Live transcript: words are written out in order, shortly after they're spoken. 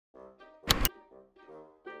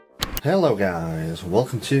Hello guys,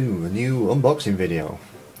 welcome to a new unboxing video.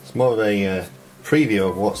 It's more of a preview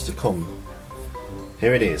of what's to come.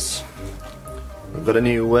 Here it is. We've got a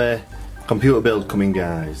new computer build coming,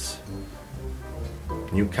 guys.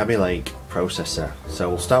 New Kaby Lake processor. So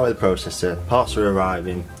we'll start with the processor. Parts are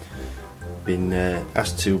arriving. Been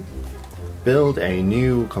asked to build a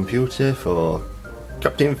new computer for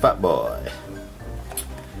Captain Fatboy.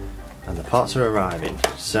 And the parts are arriving.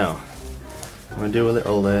 So I'm going to do a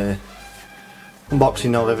little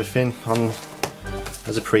unboxing of everything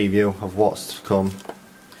as a preview of what's to come.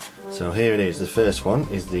 So here it is. The first one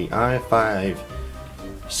is the i5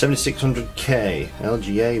 7600K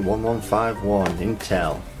LGA 1151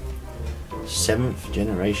 Intel 7th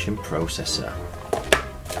generation processor.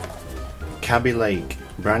 Kaby Lake,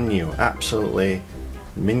 brand new, absolutely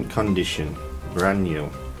mint condition, brand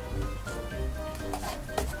new.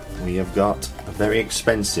 We have got a very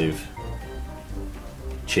expensive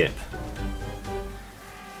chip.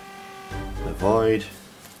 The void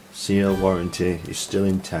seal warranty is still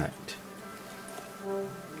intact.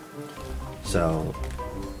 So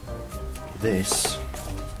this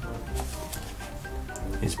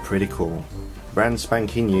is pretty cool. Brand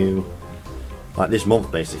spanking new. Like this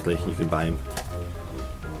month basically, you can buy them.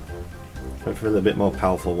 Go for a little bit more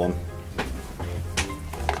powerful one.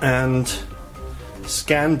 And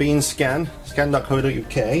scan being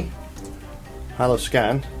scan.co.uk. I love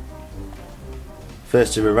Scan.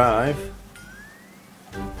 First to arrive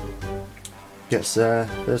gets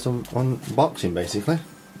first unboxing basically.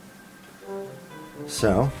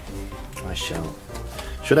 So I shall.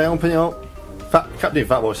 Should I open it up? Captain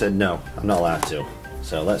Fatboy said no, I'm not allowed to.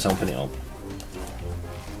 So let's open it up.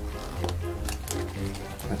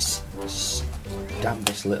 Let's stamp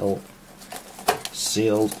this little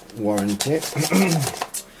sealed warranty.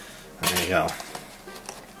 There you go.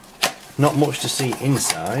 Not much to see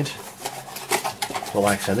inside, but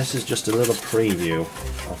like I said, this is just a little preview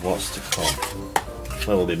of what's to come.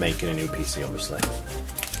 Well, we'll be making a new PC obviously.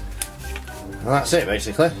 And that's it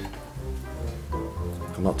basically.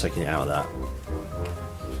 I'm not taking it out of that.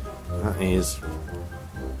 That is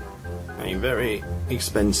a very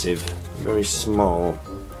expensive, very small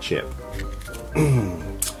chip.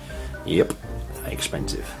 Yep,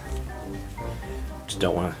 expensive. Just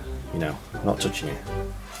don't want to, not touching it.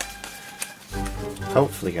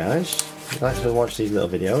 Hopefully guys, you'd like to watch these little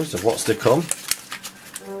videos of what's to come.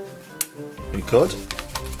 We could.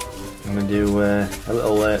 I'm going to do a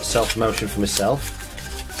little self-promotion for myself.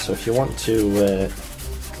 So if you want to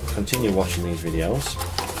continue watching these videos,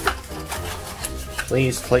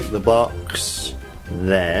 please click the box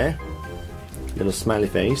there. Little smiley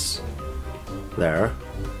face. There.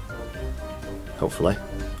 Hopefully.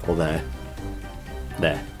 Or there.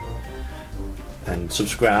 There. And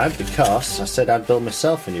subscribe, because I said I'd build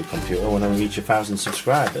myself a new computer when I reach 1,000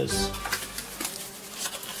 subscribers.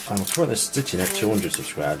 I'm currently sitting at 200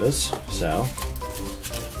 subscribers, so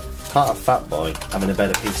part of Fatboy having a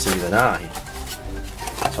better PC than I.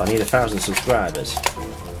 So I need 1,000 subscribers.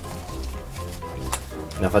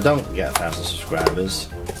 Now if I don't get 1,000 subscribers,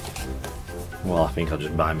 well, I think I'll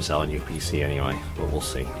just buy myself a new PC anyway, but we'll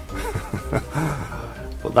see.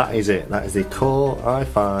 But that is it. That is the Core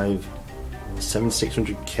i5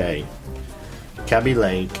 7600K Kaby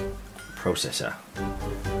Lake processor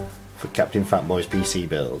for Captain Fatboy's PC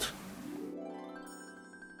build.